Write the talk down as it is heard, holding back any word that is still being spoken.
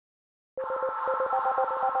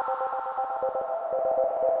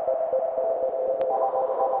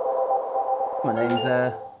My name's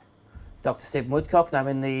Dr. Stephen Woodcock and I'm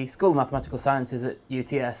in the School of Mathematical Sciences at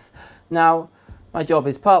UTS. Now, my job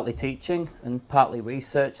is partly teaching and partly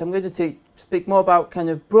research. I'm going to speak more about kind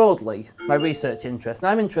of broadly my research interest. And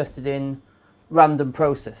I'm interested in random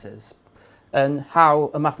processes and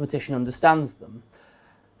how a mathematician understands them.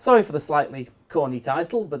 Sorry for the slightly corny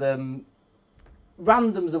title, but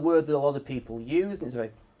random's a word that a lot of people use and it's a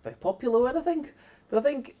very, very popular word, I think. But I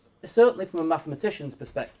think certainly from a mathematician's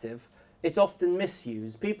perspective, it's often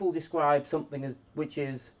misused. People describe something as which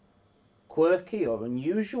is quirky or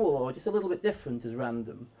unusual or just a little bit different as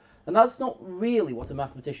random. And that's not really what a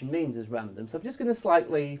mathematician means as random. So I'm just going to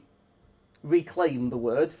slightly reclaim the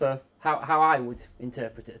word for how I would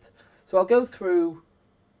interpret it. So I'll go through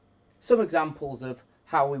some examples of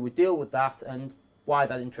how we would deal with that and why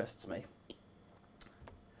that interests me.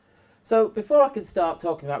 So before I can start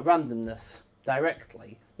talking about randomness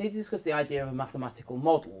directly, I need to discuss the idea of a mathematical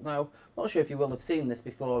model. Now, I'm not sure if you will have seen this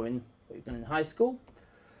before in what you've done in high school,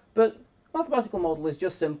 but a mathematical model is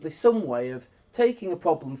just simply some way of taking a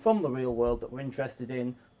problem from the real world that we're interested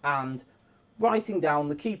in and writing down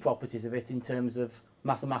the key properties of it in terms of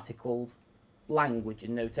mathematical language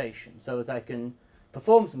and notation so that I can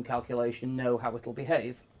perform some calculation and know how it'll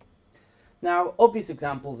behave. Now, obvious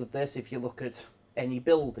examples of this, if you look at any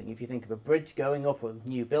building, if you think of a bridge going up or a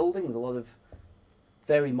new building, there's a lot of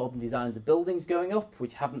very modern designs of buildings going up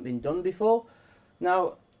which haven't been done before.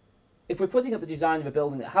 Now, if we're putting up a design of a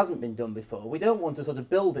building that hasn't been done before, we don't want to sort of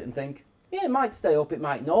build it and think, yeah, it might stay up, it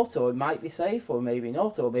might not, or it might be safe, or maybe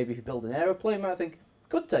not, or maybe if you build an aeroplane, you might think,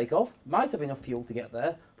 could take off, might have enough fuel to get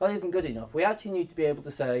there, that isn't good enough. We actually need to be able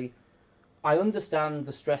to say, I understand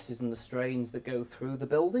the stresses and the strains that go through the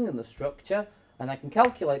building and the structure, and I can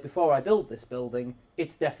calculate before I build this building,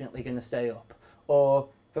 it's definitely going to stay up. Or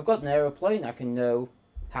if I've got an aeroplane, I can know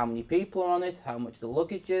how many people are on it, how much the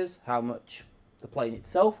luggage is, how much the plane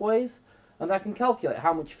itself weighs, and I can calculate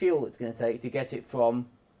how much fuel it's going to take to get it from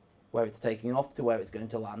where it's taking off to where it's going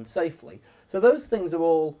to land safely. So those things are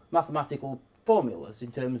all mathematical formulas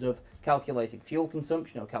in terms of calculating fuel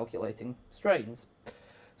consumption or calculating strains.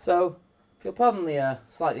 So if you'll pardon the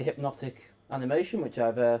slightly hypnotic animation, which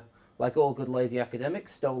I've, like all good lazy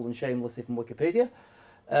academics, stolen shamelessly from Wikipedia,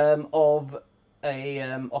 of a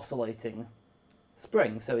oscillating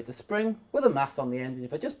spring. So it's a spring with a mass on the end, and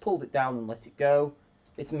if I just pulled it down and let it go,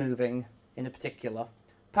 it's moving in a particular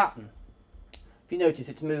pattern. If you notice,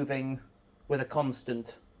 it's moving with a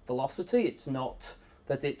constant velocity. It's not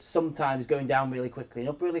that it's sometimes going down really quickly and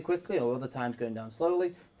up really quickly, or other times going down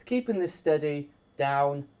slowly. It's keeping this steady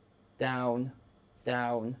down, down,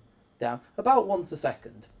 down, down, about once a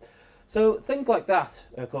second. So things like that,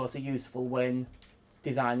 of course, are useful when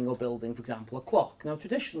designing or building, for example, a clock. Now,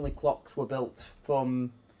 traditionally, clocks were built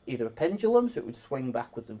from either a pendulum, so it would swing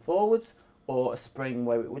backwards and forwards, or a spring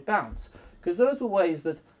where it would bounce. Because those were ways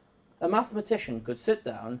that a mathematician could sit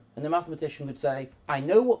down and the mathematician could say, I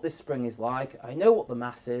know what this spring is like, I know what the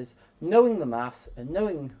mass is. Knowing the mass and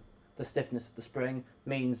knowing the stiffness of the spring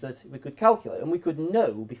means that we could calculate, and we could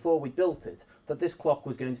know before we built it that this clock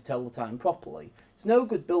was going to tell the time properly. It's no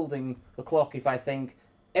good building a clock if I think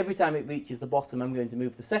every time it reaches the bottom I'm going to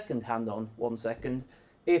move the second hand on 1 second.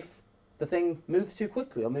 If the thing moves too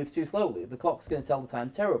quickly or moves too slowly, the clock's going to tell the time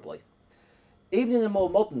terribly. Even in a more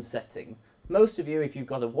modern setting, most of you, if you've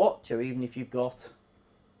got a watch or even if you've got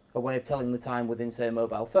a way of telling the time within, say, a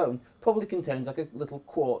mobile phone, probably contains like a little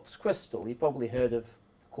quartz crystal. You've probably heard of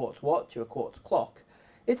a quartz watch or a quartz clock.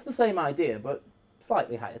 It's the same idea, but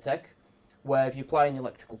slightly higher tech, where if you apply an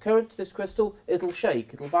electrical current to this crystal, it'll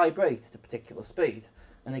shake, it'll vibrate at a particular speed.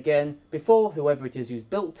 And again, before whoever it is who's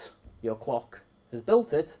built your clock has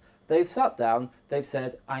built it, they've sat down, they've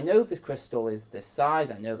said, I know the crystal is this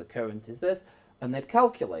size, I know the current is this, and they've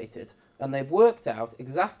calculated, and they've worked out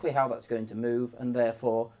exactly how that's going to move, and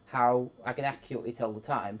therefore how I can accurately tell the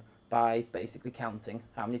time by basically counting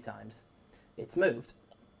how many times it's moved.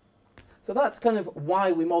 So that's kind of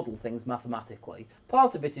why we model things mathematically.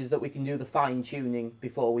 Part of it is that we can do the fine-tuning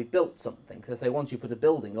before we've built something. So say once you put a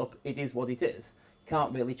building up, it is what it is. You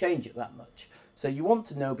can't really change it that much. So you want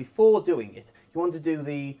to know before doing it, you want to do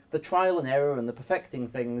the trial and error and the perfecting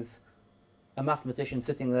things, a mathematician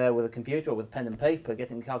sitting there with a computer or with pen and paper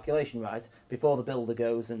getting the calculation right before the builder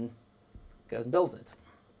goes and builds it.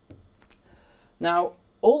 Now,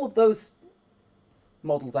 all of those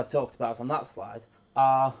models I've talked about on that slide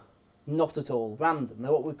are not at all random.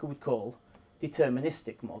 They're what we would call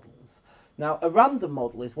deterministic models. Now, a random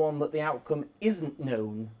model is one that the outcome isn't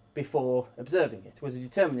known before observing it, whereas a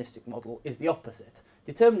deterministic model is the opposite.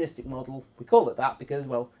 deterministic model, we call it that because,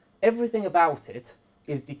 well, everything about it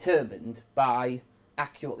is determined by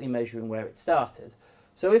accurately measuring where it started.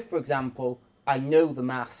 So if, for example, I know the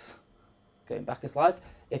mass, going back a slide,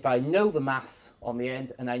 if I know the mass on the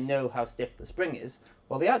end and I know how stiff the spring is,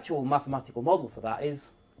 well, the actual mathematical model for that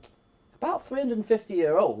is about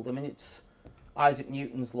 350-year-old. I mean, it's Isaac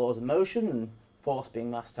Newton's laws of motion and force being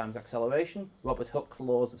mass times acceleration, Robert Hooke's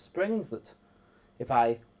laws of springs, that if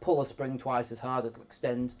I pull a spring twice as hard, it'll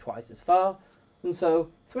extend twice as far. And so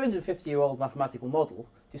 350-year-old mathematical model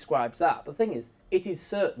describes that. But the thing is, it is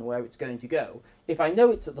certain where it's going to go. If I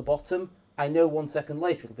know it's at the bottom, I know 1 second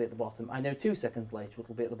later it'll be at the bottom. I know 2 seconds later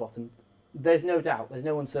it'll be at the bottom. There's no doubt, there's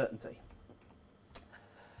no uncertainty.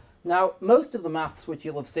 Now, most of the maths which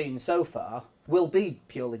you'll have seen so far will be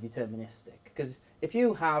purely deterministic, because if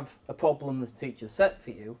you have a problem the teacher's set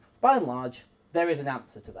for you, by and large, there is an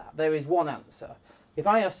answer to that. There is one answer. If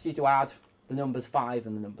I asked you to add the numbers 5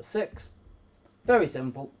 and the number 6, very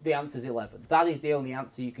simple, the answer is 11. That is the only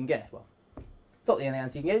answer you can get. Well, it's not the only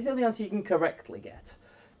answer you can get, it's the only answer you can correctly get.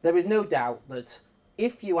 There is no doubt that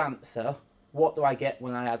if you answer, what do I get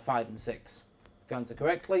when I add 5 and 6? If you answer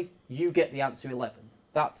correctly, you get the answer 11.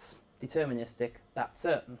 That's deterministic, that's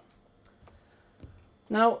certain.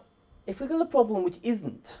 Now, if we've got a problem which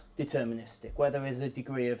isn't deterministic, where there is a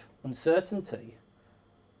degree of uncertainty,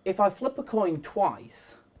 if I flip a coin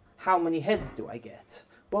twice, how many heads do I get?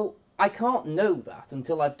 Well, I can't know that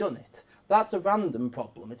until I've done it. That's a random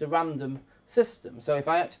problem, it's a random system. So if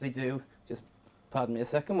I actually do, just pardon me a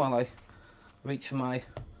second while I reach for my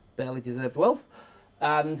barely deserved wealth,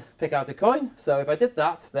 and pick out a coin. So if I did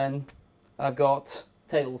that, then I've got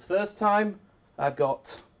tails first time, I've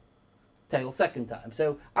got tails second time.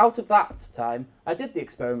 So out of that time, I did the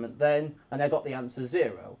experiment then, and I got the answer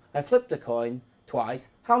 0. I flipped a coin twice.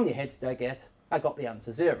 How many heads did I get? I got the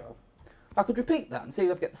answer 0. I could repeat that and see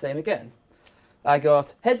if I get the same again. I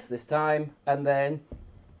got heads this time, and then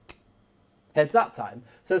heads that time.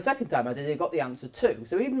 So the second time I did it, I got the answer 2.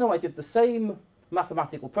 So even though I did the same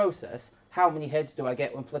mathematical process, how many heads do I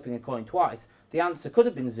get when flipping a coin twice? The answer could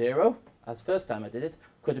have been 0, as first time I did it,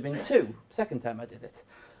 could have been 2, second time I did it.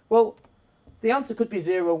 Well, the answer could be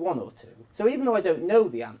 0, 1 or 2. So even though I don't know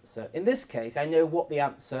the answer, in this case I know what the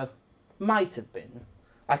answer might have been.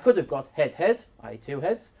 I could have got head, head, i.e. 2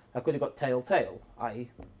 heads. I could have got tail, tail, i.e.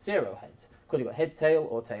 0 heads. Could have got head, tail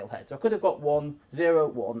or tail, head. So I could have got 1, 0,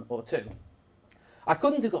 1 or 2. I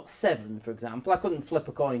couldn't have got 7, for example. I couldn't flip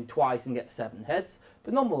a coin twice and get 7 heads.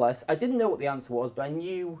 But nonetheless, I didn't know what the answer was, but I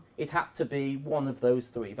knew it had to be one of those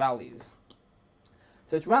 3 values.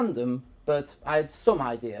 So it's random, but I had some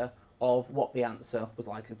idea of what the answer was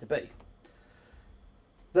likely to be.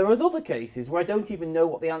 There are other cases where I don't even know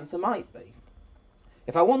what the answer might be.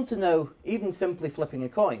 If I want to know, even simply flipping a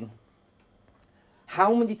coin,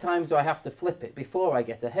 how many times do I have to flip it before I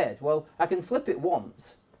get a head? Well, I can flip it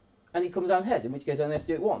once, and it comes down head, in which case I only have to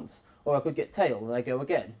do it once. Or I could get tail, and I go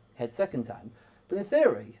again, head second time. But in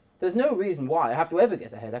theory, there's no reason why I have to ever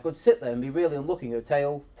get a head. I could sit there and be really unlucky and go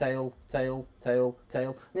tail, tail, tail, tail,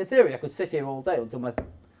 tail. And in theory, I could sit here all day until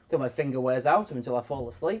my finger wears out or until I fall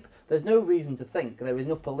asleep. There's no reason to think there is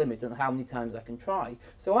an upper limit on how many times I can try.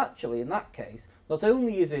 So actually, in that case, not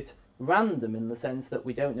only is it random in the sense that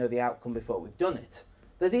we don't know the outcome before we've done it,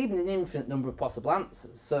 there's even an infinite number of possible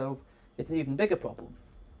answers, so it's an even bigger problem.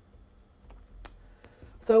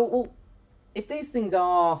 So, well, if these things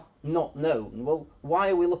are not known, well, why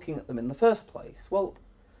are we looking at them in the first place? Well,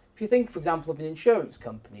 if you think, for example, of an insurance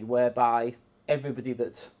company whereby everybody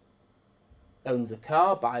that owns a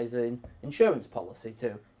car buys an insurance policy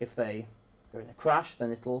to, if they are in a crash,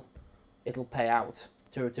 then it'll pay out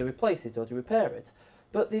to replace it or to repair it.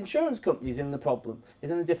 But the insurance company is in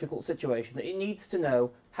a difficult situation that it needs to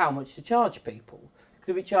know how much to charge people. Because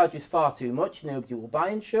if it charges far too much, nobody will buy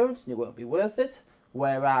insurance and it won't be worth it.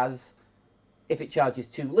 Whereas if it charges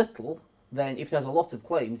too little, then if it has a lot of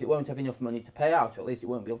claims, it won't have enough money to pay out, or at least it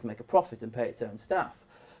won't be able to make a profit and pay its own staff.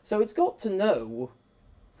 So it's got to know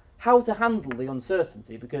how to handle the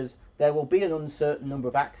uncertainty, because there will be an uncertain number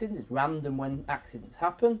of accidents. It's random when accidents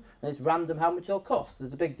happen, and it's random how much they'll cost.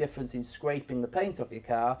 There's a big difference in scraping the paint off your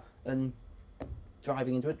car and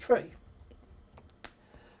driving into a tree.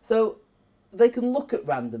 So they can look at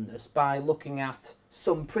randomness by looking at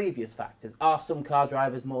some previous factors. Are some car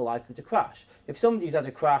drivers more likely to crash? If somebody's had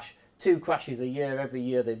a crash, 2 crashes a year every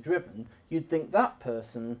year they've driven, you'd think that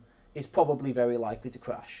person is probably very likely to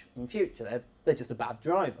crash in future. They're just a bad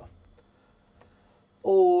driver.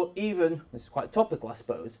 Or even, this is quite topical I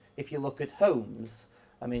suppose, if you look at homes,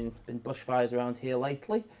 I mean, there's been bushfires around here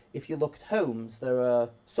lately. If you look at homes, there are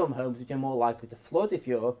some homes which are more likely to flood. If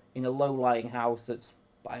you're in a low-lying house that's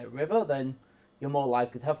by a river, then you're more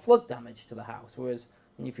likely to have flood damage to the house. Whereas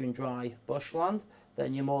if you're in dry bushland,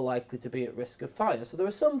 then you're more likely to be at risk of fire. So there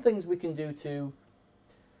are some things we can do to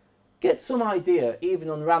get some idea, even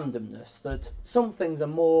on randomness, that some things are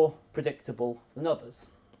more predictable than others.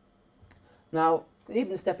 Now,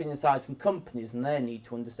 even stepping aside from companies and their need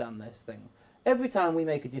to understand this thing, every time we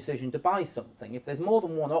make a decision to buy something, if there's more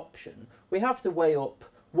than one option, we have to weigh up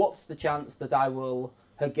what's the chance that I will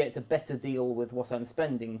get a better deal with what I'm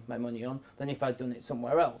spending my money on than if I'd done it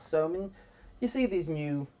somewhere else. So, I mean, you see these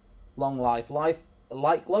new long light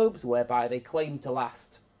globes whereby they claim to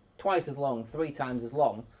last twice as long, 3 times as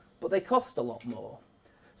long, but they cost a lot more.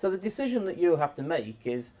 So the decision that you have to make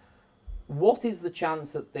is, what is the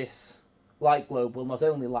chance that this light globe will not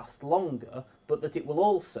only last longer, but that it will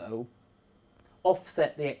also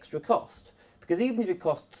offset the extra cost? Because even if it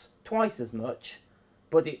costs twice as much,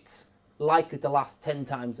 but it's likely to last 10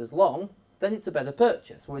 times as long, then it's a better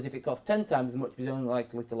purchase. Whereas if it costs 10 times as much but it's only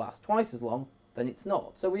likely to last twice as long, then it's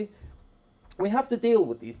not. So we have to deal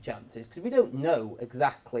with these chances because we don't know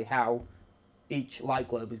exactly how each light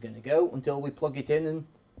globe is going to go until we plug it in and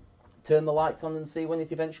turn the lights on and see when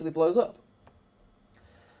it eventually blows up.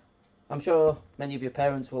 I'm sure many of your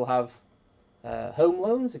parents will have home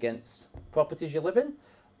loans against properties you live in,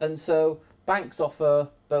 and so banks offer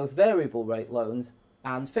both variable rate loans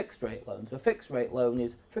and fixed rate loans. A fixed rate loan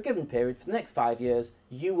is for a given period, for the next 5 years,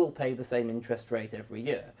 you will pay the same interest rate every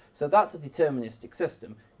year. So that's a deterministic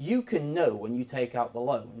system. You can know when you take out the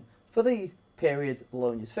loan, for the period the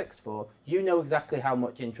loan is fixed for, you know exactly how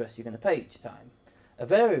much interest you're going to pay each time. A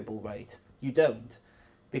variable rate, you don't,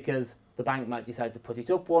 because the bank might decide to put it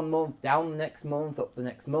up one month, down the next month, up the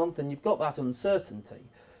next month, and you've got that uncertainty.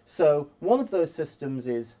 So one of those systems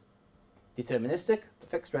is deterministic, the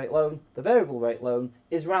fixed rate loan. The variable rate loan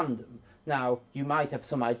is random. Now, you might have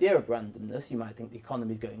some idea of randomness. You might think the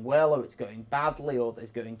economy is going well, or it's going badly, or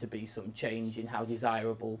there's going to be some change in how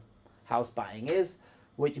desirable house buying is,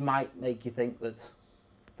 which might make you think that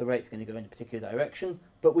the rate's going to go in a particular direction,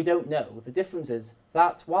 but we don't know. The difference is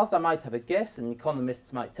that whilst I might have a guess and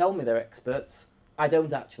economists might tell me they're experts, I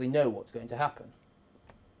don't actually know what's going to happen.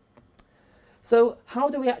 So how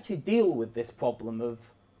do we actually deal with this problem of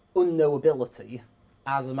unknowability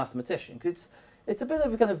as a mathematician? Because it's a bit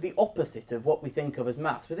of kind of the opposite of what we think of as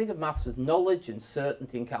maths. We think of maths as knowledge and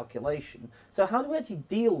certainty and calculation. So how do we actually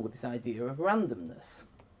deal with this idea of randomness?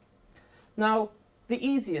 Now, the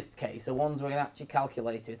easiest case are ones where we can actually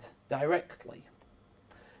calculate it directly.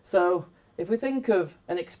 So if we think of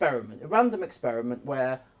an experiment, a random experiment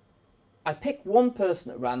where I pick one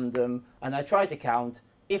person at random and I try to count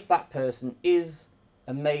if that person is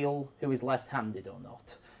a male who is left-handed or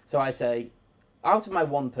not. So I say, out of my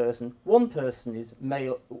one person is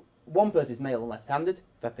male and left-handed,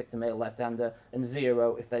 if I picked a male left-hander, and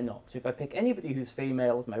 0 if they're not. So if I pick anybody who's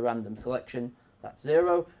female as my random selection, that's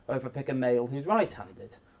 0, or if I pick a male who's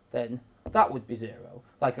right-handed, then that would be 0.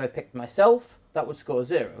 Like if I picked myself, that would score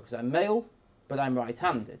 0, because I'm male, but I'm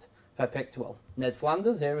right-handed. If I picked, well, Ned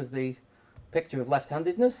Flanders, here is the picture of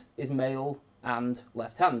left-handedness, is male and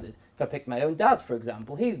left-handed. If I pick my own dad, for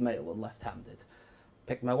example, he's male and left-handed.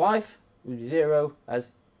 Pick my wife, it would be 0 as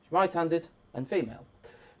right-handed and female.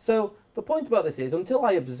 So the point about this is, until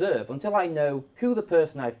I observe, until I know who the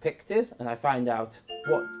person I've picked is, and I find out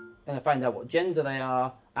what gender they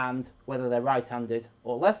are and whether they're right-handed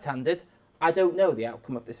or left-handed, I don't know the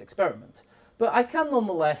outcome of this experiment. But I can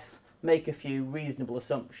nonetheless make a few reasonable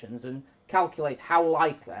assumptions and calculate how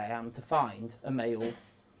likely I am to find a male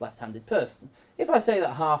left-handed person. If I say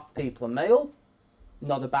that half people are male,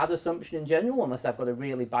 not a bad assumption in general, unless I've got a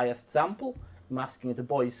really biased sample. I'm asking at a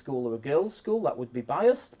boys' school or a girls' school, that would be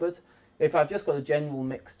biased, but if I've just got a general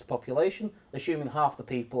mixed population, assuming half the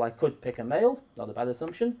people I could pick a male, not a bad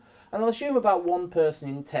assumption, and I'll assume about 1 person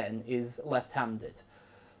in 10 is left-handed.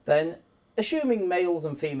 Then, assuming males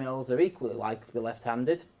and females are equally likely to be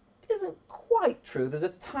left-handed, isn't quite true. There's a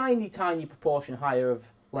tiny, tiny proportion higher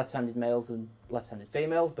of left-handed males than left-handed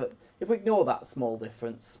females, but if we ignore that small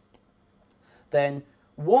difference, then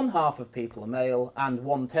 1/2 of people are male and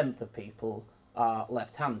 1/10 of people are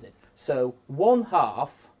left-handed. So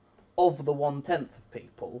 1/2 of the 1/10 of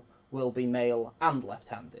people will be male and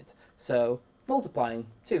left-handed. So multiplying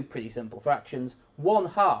two pretty simple fractions,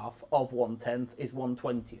 1/2 of 1/10 is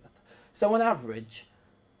 1/20. So on average,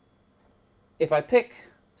 if I pick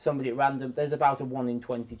somebody at random, there's about a 1 in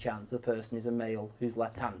 20 chance the person is a male who's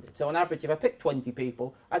left-handed. So on average, if I pick 20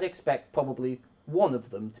 people, I'd expect probably one of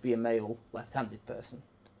them to be a male left-handed person.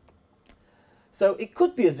 So it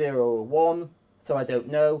could be a 0 or a 1, so I don't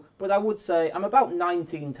know, but I would say I'm about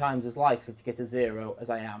 19 times as likely to get a 0 as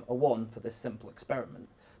I am a 1 for this simple experiment.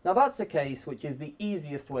 Now that's a case which is the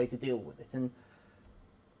easiest way to deal with it, and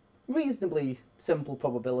reasonably simple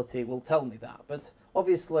probability will tell me that, but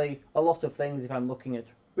obviously a lot of things, if I'm looking at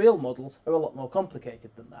real models, are a lot more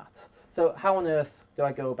complicated than that. So how on earth do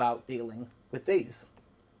I go about dealing with these?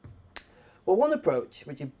 Well, one approach,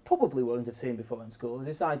 which you probably won't have seen before in school, is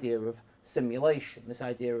this idea of simulation, this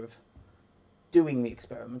idea of doing the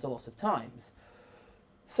experiment a lot of times.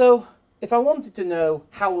 So if I wanted to know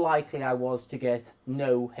how likely I was to get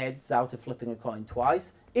no heads out of flipping a coin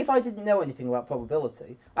twice, if I didn't know anything about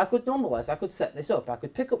probability, I could set this up. I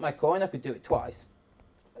could pick up my coin, I could do it twice,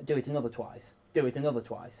 do it another twice, do it another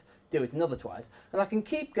twice, do it another twice, and I can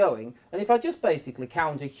keep going. And if I just basically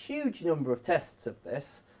count a huge number of tests of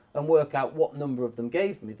this and work out what number of them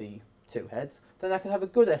gave me the 2 heads, then I can have a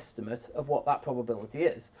good estimate of what that probability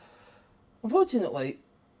is. Unfortunately,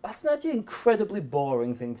 that's an actually incredibly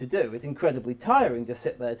boring thing to do. It's incredibly tiring to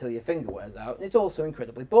sit there till your finger wears out, and it's also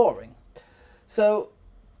incredibly boring. So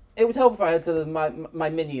it would help if I had sort of my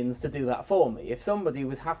minions to do that for me. If somebody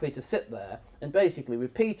was happy to sit there and basically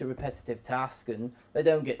repeat a repetitive task and they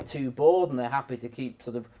don't get too bored and they're happy to keep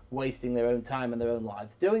sort of wasting their own time and their own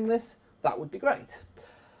lives doing this, that would be great.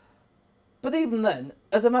 But even then,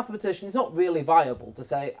 as a mathematician, it's not really viable to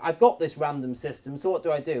say, I've got this random system, so what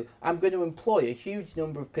do? I'm going to employ a huge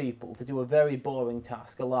number of people to do a very boring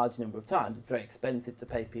task a large number of times. It's very expensive to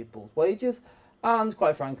pay people's wages, and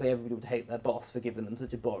quite frankly, everybody would hate their boss for giving them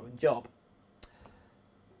such a boring job.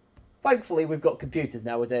 Thankfully, we've got computers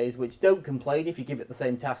nowadays which don't complain if you give it the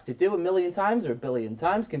same task to do 1,000,000 times or 1,000,000,000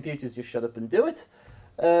 times. Computers just shut up and do it.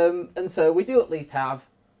 And so we do at least have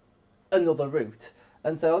another route.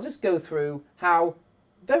 And so I'll just go through how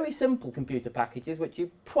very simple computer packages, which you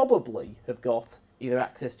probably have got either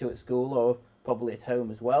access to at school or probably at home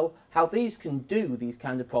as well, how these can do these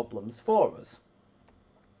kind of problems for us.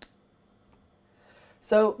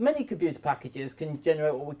 So many computer packages can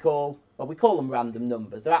generate what we call them random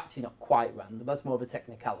numbers. They're actually not quite random, that's more of a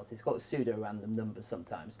technicality. It's called pseudo-random numbers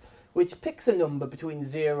sometimes, which picks a number between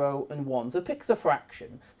 0 and 1. So it picks a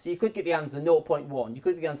fraction. So you could get the answer 0.1, you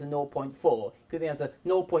could get the answer 0.4, you could get the answer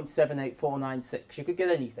 0.78496, you could get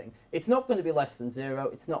anything. It's not going to be less than 0,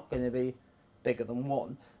 it's not going to be bigger than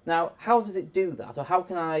 1. Now, how does it do that, or how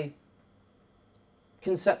can I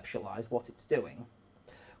conceptualise what it's doing?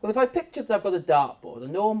 Well, if I picture that I've got a dartboard, a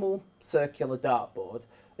normal circular dartboard,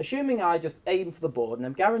 assuming I just aim for the board and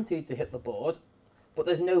I'm guaranteed to hit the board, but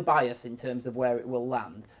there's no bias in terms of where it will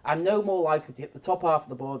land. I'm no more likely to hit the top half of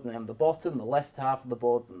the board than I am the bottom, the left half of the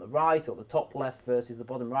board than the right, or the top left versus the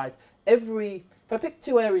bottom right. If I pick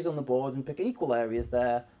 2 areas on the board and pick equal areas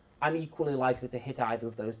there, I'm equally likely to hit either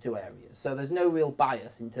of those 2 areas. So there's no real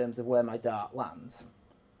bias in terms of where my dart lands.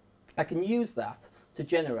 I can use that to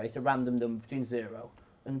generate a random number between 0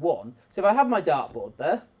 and 1. So if I have my dartboard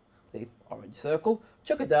there, the orange circle,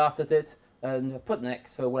 chuck a dart at it and put an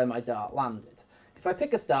X for where my dart landed. If I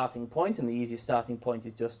pick a starting point, and the easiest starting point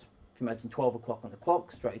is just, if you imagine 12 o'clock on the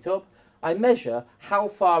clock, straight up, I measure how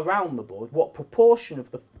far round the board, what proportion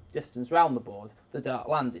of the distance round the board the dart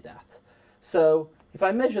landed at. So if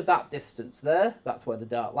I measure that distance there, that's where the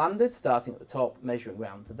dart landed, starting at the top, measuring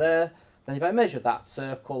round to there. Then if I measure that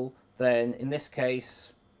circle, then in this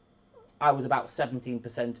case, I was about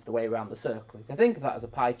 17% of the way around the circle. If I think of that as a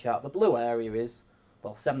pie chart, the blue area is,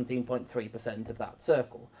 well, 17.3% of that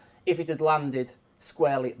circle. If it had landed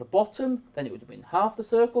squarely at the bottom, then it would have been half the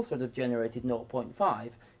circle, so it would have generated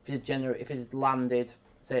 0.5. If it had landed,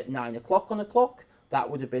 say, at 9 o'clock on a clock, that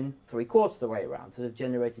would have been 3/4 of the way around, so it would have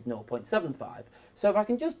generated 0.75. So if I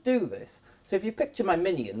can just do this, so if you picture my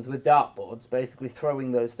minions with dartboards, basically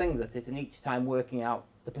throwing those things at it and each time working out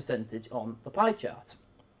the percentage on the pie chart.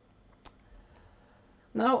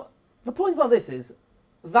 Now, the point about this is,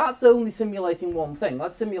 that's only simulating one thing.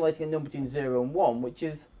 That's simulating a number between 0 and 1, which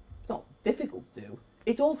is, it's not difficult to do.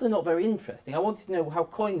 It's also not very interesting. I wanted to know how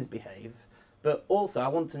coins behave, but also I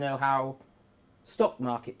want to know how stock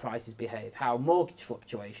market prices behave, how mortgage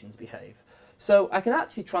fluctuations behave. So I can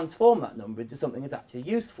actually transform that number into something that's actually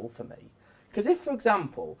useful for me. Because if, for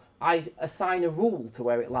example, I assign a rule to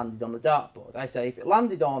where it landed on the dartboard, I say if it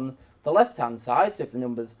landed on the left-hand side, so if the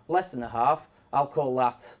number's less than a half, I'll call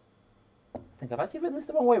that, I think I've actually written this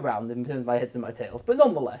the wrong way around in terms of my heads and my tails, but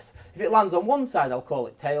nonetheless, if it lands on one side, I'll call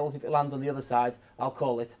it tails. If it lands on the other side, I'll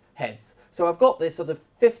call it heads. So I've got this sort of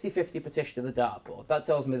 50-50 partition of the dartboard. That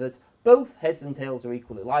tells me that both heads and tails are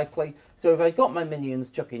equally likely. So if I got my minions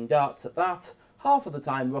chucking darts at that, half of the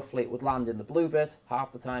time roughly it would land in the blue bit,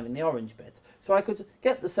 half the time in the orange bit. So I could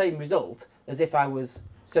get the same result as if I was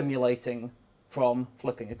simulating from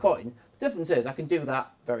flipping a coin. The difference is I can do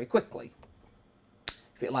that very quickly.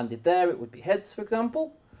 If it landed there, it would be heads, for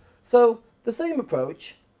example. So the same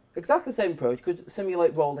approach, exactly the same approach, could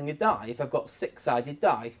simulate rolling a die. If I've got 6-sided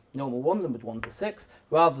die, normal one, numbered 1 to 6,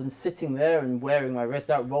 rather than sitting there and wearing my wrist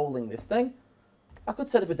out rolling this thing, I could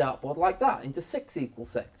set up a dartboard like that into 6 equal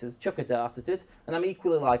sectors, chuck a dart at it, and I'm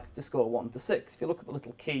equally likely to score 1 to 6. If you look at the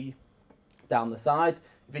little key down the side,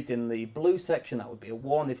 if it's in the blue section, that would be a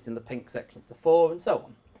 1, if it's in the pink section, it's a 4, and so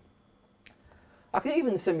on. I can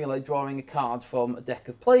even simulate drawing a card from a deck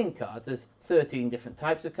of playing cards. There's 13 different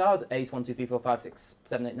types of cards, ace, 1, 2, 3, 4, 5, 6,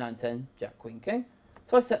 7, 8, 9, 10, jack, queen, king.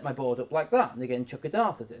 So I set my board up like that, and again chuck a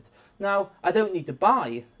dart at it. Now, I don't need to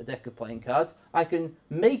buy a deck of playing cards. I can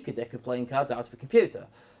make a deck of playing cards out of a computer.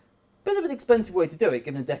 Bit of an expensive way to do it,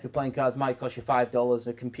 given a deck of playing cards might cost you $5, and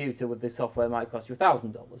a computer with this software might cost you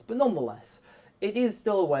 $1,000. But nonetheless, it is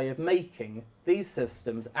still a way of making these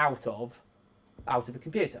systems out of a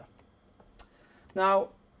computer. Now,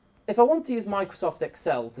 if I want to use Microsoft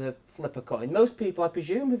Excel to flip a coin, most people, I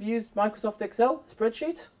presume, have used Microsoft Excel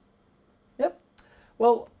spreadsheet? Yep.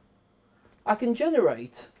 Well, I can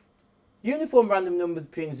generate uniform random numbers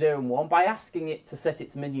between 0 and 1 by asking it to set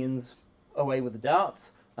its minions away with the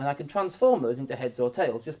darts, and I can transform those into heads or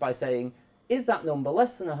tails just by saying, is that number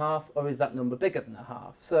less than a half or is that number bigger than a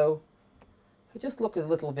half? So, if I just look at a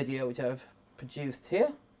little video which I've produced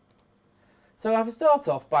here. So I have to start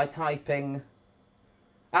off by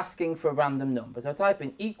asking for a random number. So I type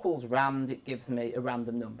in equals rand, it gives me a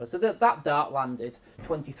random number. So that dart landed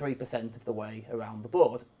 23% of the way around the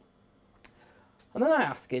board. And then I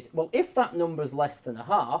ask it, well, if that number is less than a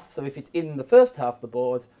half, so if it's in the first half of the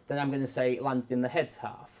board, then I'm going to say it landed in the heads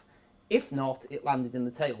half. If not, it landed in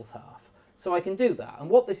the tails half. So I can do that. And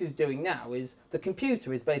what this is doing now is the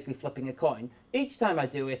computer is basically flipping a coin. Each time I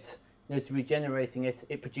do it, it's regenerating it,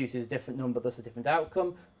 it produces a different number, thus a different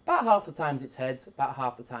outcome. About half the times it's heads, about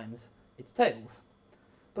half the times it's tails.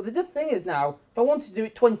 But the thing is now, if I wanted to do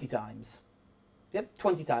it 20 times, yep,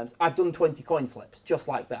 20 times, I've done 20 coin flips, just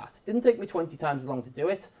like that. It didn't take me 20 times as long to do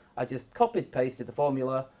it. I just copied, pasted the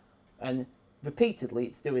formula, and repeatedly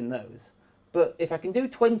it's doing those. But if I can do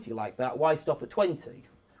 20 like that, why stop at 20?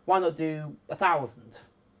 Why not do 1,000?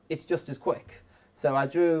 It's just as quick. So I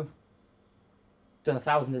done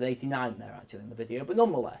 1,089 there actually in the video, but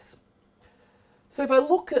nonetheless. So if I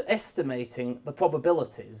look at estimating the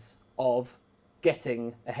probabilities of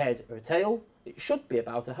getting a head or a tail, it should be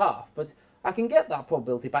about a half, but I can get that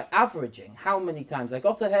probability by averaging how many times I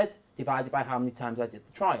got a head divided by how many times I did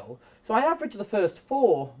the trial. So I average the first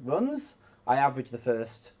 4 runs, I average the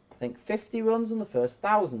first, I think, 50 runs and the first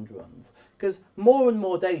 1,000 runs, because more and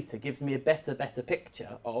more data gives me a better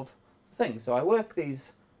picture of things. So I work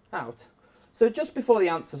these out. So just before the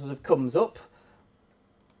answer sort of comes up,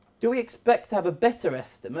 do we expect to have a better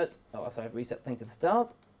estimate? Oh, sorry, I've reset the thing to the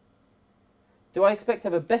start. Do I expect to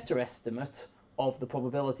have a better estimate of the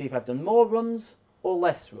probability if I've done more runs or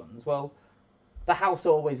less runs? Well, the house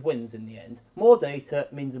always wins in the end. More data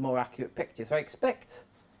means a more accurate picture. So I expect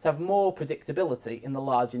to have more predictability in the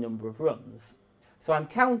larger number of runs. So I'm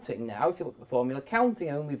counting now, if you look at the formula,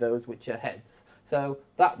 counting only those which are heads. So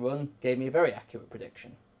that run gave me a very accurate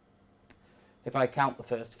prediction. If I count the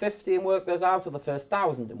first 50 and work those out, or the first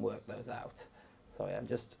 1,000 and work those out. Sorry, I'm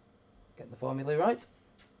just getting the formula right.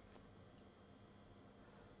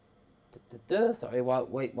 Sorry,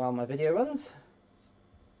 wait while my video runs.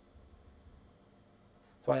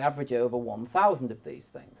 So I average over 1,000 of these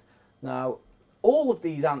things. Now, all of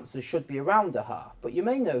these answers should be around a half, but you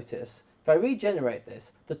may notice if I regenerate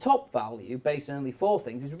this, the top value, based on only 4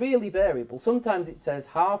 things, is really variable. Sometimes it says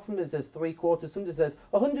half, sometimes it says 3/4, sometimes it says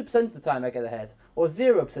 100% of the time I get ahead, or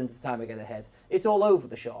 0% of the time I get ahead. It's all over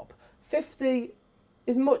the shop. 50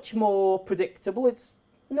 is much more predictable. It's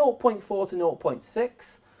 0.4 to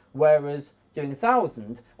 0.6, whereas doing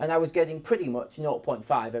 1,000, and I was getting pretty much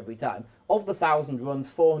 0.5 every time. Of the 1,000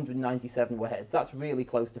 runs, 497 were heads. That's really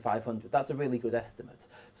close to 500. That's a really good estimate.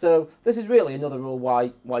 So this is really another rule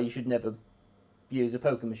why you should never use a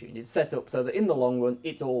poker machine. It's set up so that in the long run,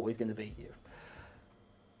 it's always going to beat you.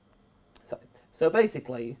 So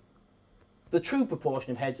basically, the true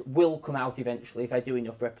proportion of heads will come out eventually if I do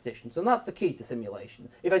enough repetitions. And that's the key to simulation.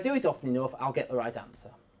 If I do it often enough, I'll get the right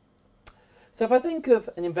answer. So if I think of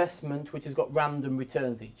an investment which has got random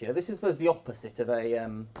returns each year, this is, I suppose, the opposite of a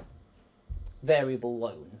variable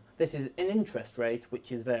loan. This is an interest rate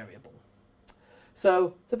which is variable.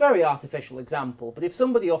 So it's a very artificial example, but if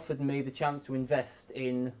somebody offered me the chance to invest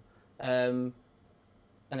in an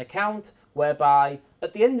account whereby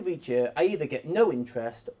at the end of each year I either get no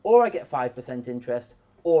interest, or I get 5% interest,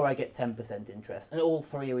 or I get 10% interest, and all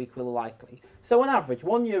three are equally likely. So on average,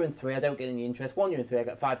 1 year in 3 I don't get any interest, 1 year in 3 I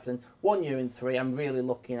get 5%, 1 year in 3 I'm really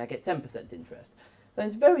lucky and I get 10% interest. Then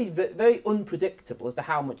it's very, very unpredictable as to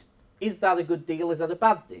how much, is that a good deal, is that a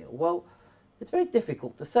bad deal? Well, it's very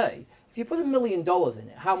difficult to say. If you put $1 million in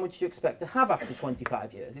it, how much do you expect to have after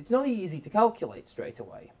 25 years? It's not easy to calculate straight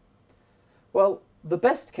away. Well, the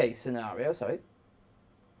best case scenario is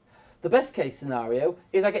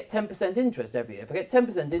I get 10% interest every year. If I get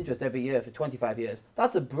 10% interest every year for 25 years,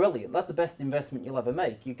 that's the best investment you'll ever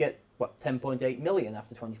make. You get, what, 10.8 million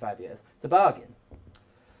after 25 years. It's a bargain.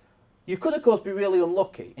 You could, of course, be really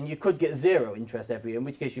unlucky, and you could get 0 interest every year, in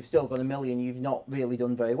which case you've still got $1 million, you've not really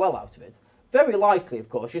done very well out of it. Very likely, of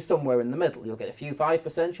course, you're somewhere in the middle. You'll get a few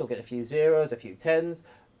 5%, you'll get a few zeros, a few 10s,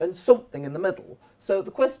 and something in the middle. So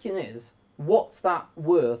the question is, what's that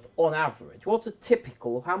worth on average? What's a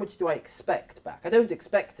typical, how much do I expect back? I don't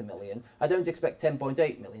expect $1 million, I don't expect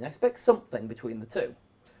 10.8 million, I expect something between the two.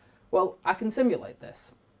 Well, I can simulate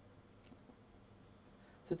this.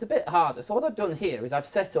 So it's a bit harder. So what I've done here is I've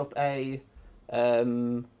set up a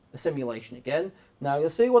simulation again. Now you'll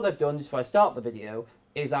see what I've done just before I start the video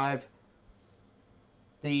is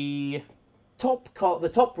the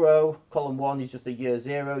top row, column 1, is just the year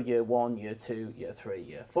 0, year 1, year 2, year 3,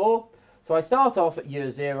 year 4. So I start off at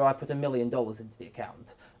year 0, I put $1 million into the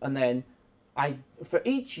account, and then for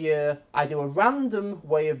each year I do a random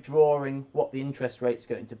way of drawing what the interest rate's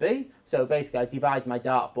going to be. So basically I divide my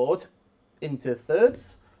dartboard into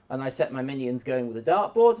thirds, and I set my minions going with a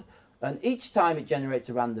dartboard, and each time it generates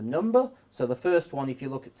a random number. So the first one, if you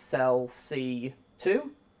look at cell C2,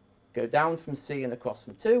 go down from C and across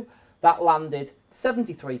from 2, that landed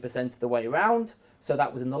 73% of the way around. So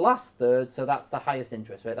that was in the last third, so that's the highest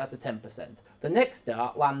interest rate, that's a 10%. The next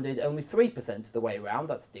dart landed only 3% of the way around,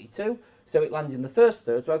 that's D2, so it landed in the first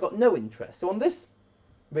third, so I got no interest. So on this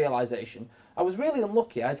realisation, I was really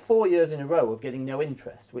unlucky. I had 4 years in a row of getting no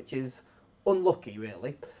interest, which is unlucky,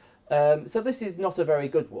 really. So this is not a very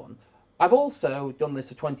good one. I've also done this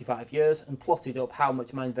for 25 years and plotted up how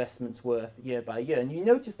much my investment's worth year by year. And you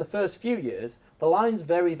notice the first few years, the line's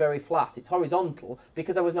very, very flat. It's horizontal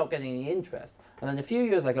because I was not getting any interest. And then a few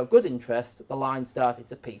years I got good interest, the line started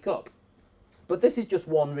to peak up. But this is just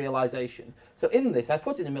one realisation. So in this, I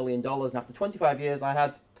put in $1 million, and after 25 years I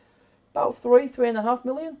had about $3.5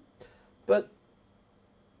 million. But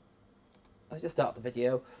I'll just start the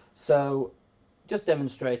video. So just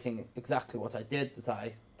demonstrating exactly what I did, that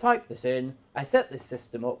I typed this in, I set this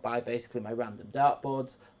system up by basically my random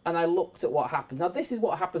dartboards, and I looked at what happened. Now this is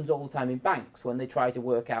what happens all the time in banks when they try to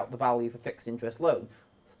work out the value for fixed interest loan.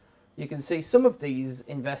 You can see some of these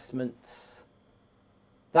investments,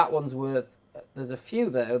 that one's worth, there's a few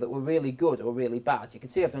there that were really good or really bad. You can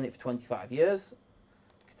see I've done it for 25 years.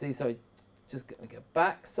 You can see, so just going to go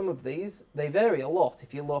back. Some of these, they vary a lot.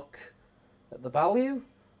 If you look at the value,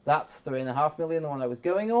 that's $3.5 million, the one I was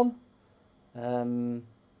going on.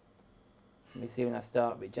 Let me see when I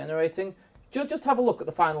start regenerating. Just have a look at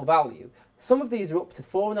the final value. Some of these are up to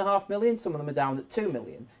 $4.5 million, some of them are down at $2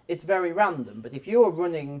 million. It's very random, but if you're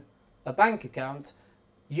running a bank account,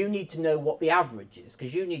 you need to know what the average is,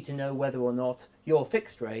 because you need to know whether or not your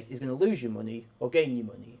fixed rate is going to lose your money or gain you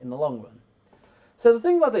money in the long run. So the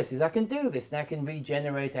thing about this is I can do this and I can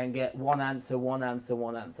regenerate and get one answer, one answer,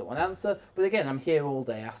 one answer, one answer. But again, I'm here all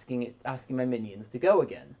day asking my minions to go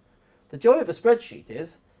again. The joy of a spreadsheet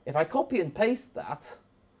is, if I copy and paste that,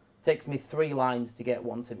 it takes me 3 lines to get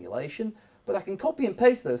one simulation, but I can copy and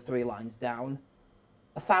paste those 3 lines down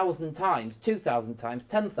 1,000 times, 2,000 times,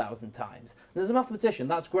 10,000 times. And as a mathematician,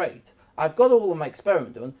 that's great. I've got all of my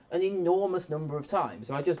experiment done an enormous number of times.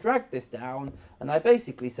 So I just dragged this down, and I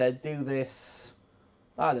basically said, do this,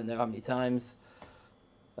 I don't know how many times.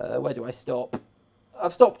 Where do I stop?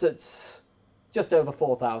 I've stopped at just over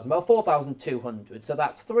 4,000, about 4,200. So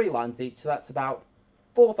that's 3 lines each, so that's about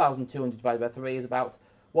 4,200 divided by 3 is about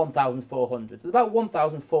 1,400. So it's about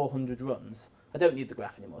 1,400 runs. I don't need the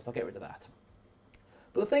graph anymore, so I'll get rid of that.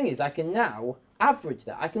 But the thing is, I can now average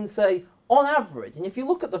that. I can say, on average, and if you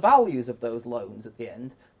look at the values of those loans at the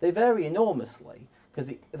end, they vary enormously,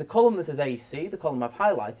 because the column that says AC, the column I've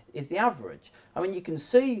highlighted, is the average. I mean, you can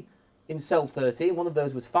see in cell 13, one of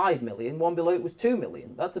those was 5 million, one below it was 2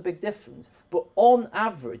 million. That's a big difference. But on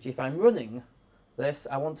average, if I'm running this,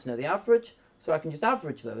 I want to know the average, so I can just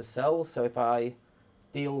average those cells. So if I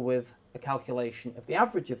deal with a calculation of the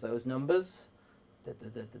average of those numbers,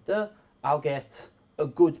 I'll get a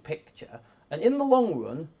good picture. And in the long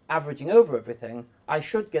run, averaging over everything, I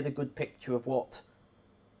should get a good picture of what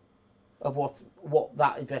of what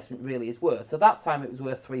that investment really is worth. So that time it was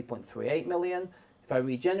worth 3.38 million. If I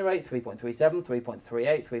regenerate, 3.37,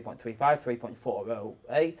 3.38, 3.35,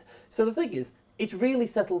 3.408. So the thing is, it's really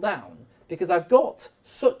settled down because I've got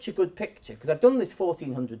such a good picture, because I've done this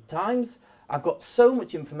 1,400 times, I've got so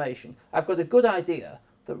much information, I've got a good idea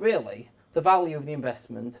that really the value of the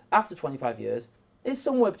investment after 25 years is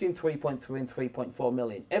somewhere between 3.3 and 3.4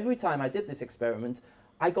 million. Every time I did this experiment,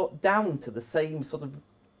 I got down to the same sort of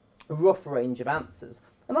rough range of answers.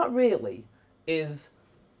 And that really is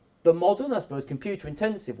the modern, I suppose,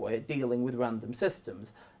 computer-intensive way of dealing with random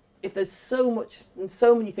systems. If there's so much and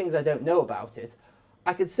so many things I don't know about it,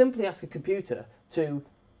 I could simply ask a computer to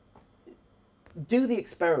do the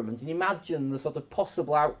experiment and imagine the sort of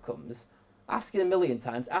possible outcomes, ask it 1,000,000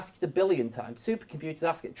 times, ask it 1,000,000,000 times, supercomputers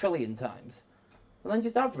ask it 1,000,000,000,000 times, and then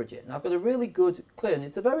just average it. And I've got a really good, clear, and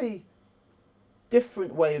it's a very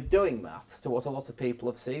different way of doing maths to what a lot of people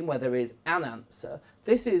have seen, where there is an answer.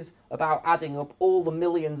 This is about adding up all the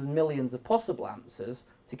millions and millions of possible answers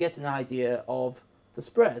to get an idea of the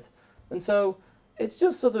spread. And so it's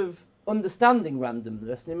just sort of understanding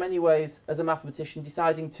randomness, and in many ways, as a mathematician,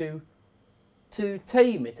 deciding to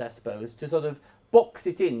tame it, I suppose, to sort of box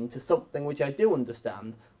it into something which I do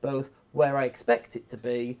understand, both where I expect it to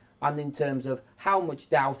be and in terms of how much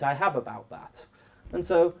doubt I have about that. And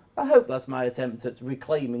so I hope that's my attempt at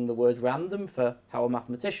reclaiming the word random for how a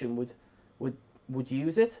mathematician would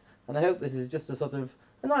use it. And I hope this is just a sort of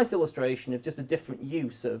a nice illustration of just a different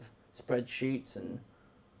use of spreadsheets and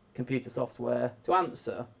computer software to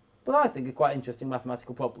answer, but I think are quite interesting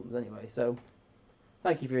mathematical problems anyway. So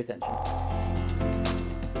thank you for your attention.